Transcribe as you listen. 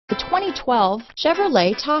2012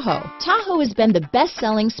 Chevrolet Tahoe. Tahoe has been the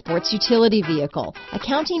best-selling sports utility vehicle,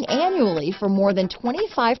 accounting annually for more than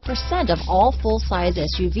 25% of all full-size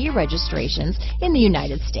SUV registrations in the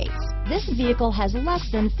United States. This vehicle has less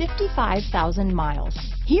than 55,000 miles.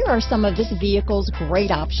 Here are some of this vehicle's great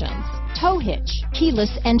options: tow hitch,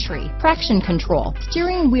 keyless entry, traction control,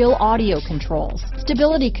 steering wheel audio controls,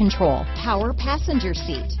 stability control, power passenger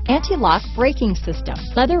seat, anti-lock braking system,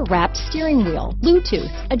 leather-wrapped steering wheel,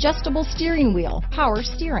 Bluetooth, adjustable steering wheel, power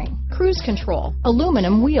steering, cruise control,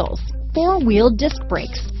 aluminum wheels, four-wheel disc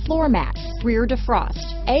brakes, floor mats, rear defrost,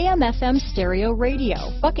 AM/FM stereo radio,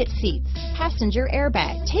 bucket seats, passenger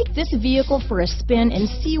airbag. Take this vehicle for a spin and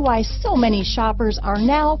see why so many shoppers are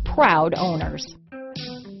now proud owners.